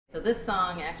So this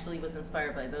song actually was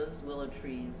inspired by those willow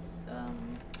trees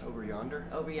Over yonder?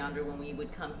 over yonder when we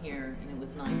would come here, and it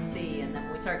was 9C, and then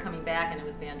when we started coming back and it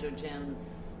was Banjo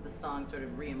Jim's, the song sort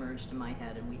of reemerged in my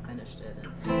head and we finished it,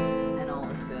 and all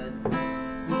is good.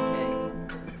 Okay.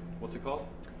 What's it called?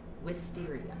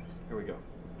 Wisteria. Here we go.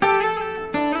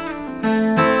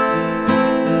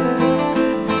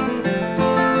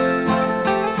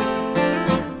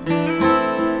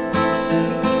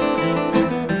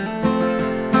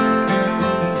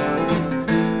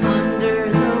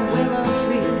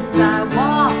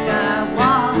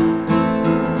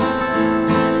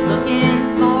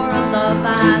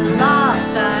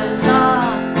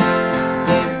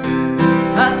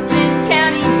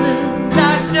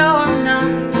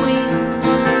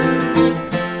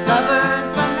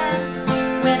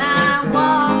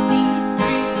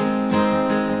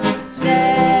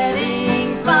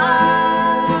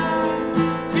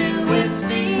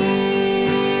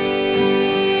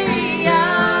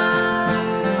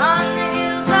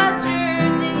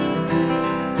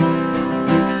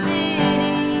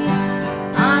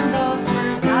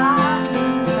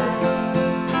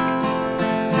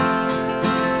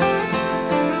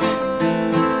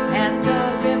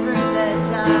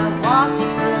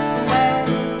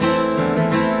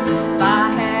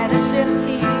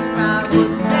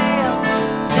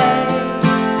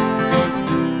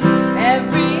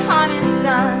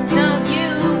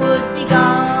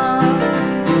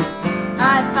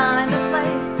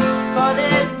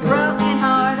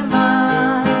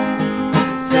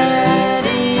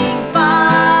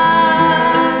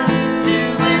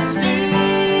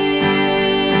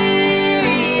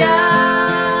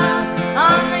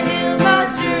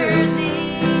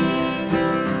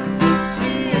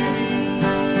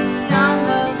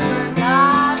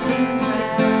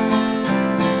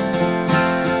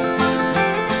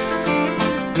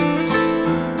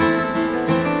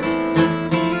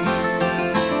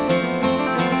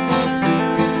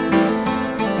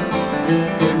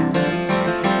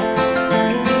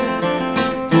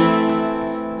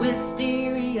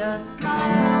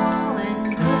 Small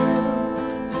and blue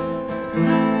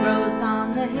grows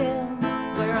on the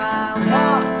hills where I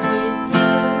walk with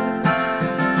you,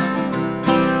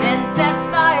 and set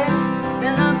fires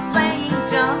and the flames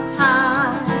jump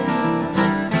high,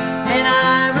 and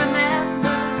I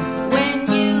remember when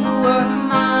you were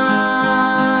mine,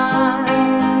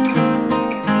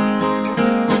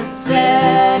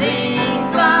 setting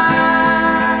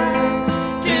fire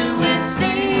to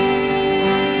wisteria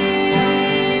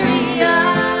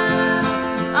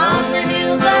on the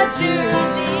hills of Jerusalem.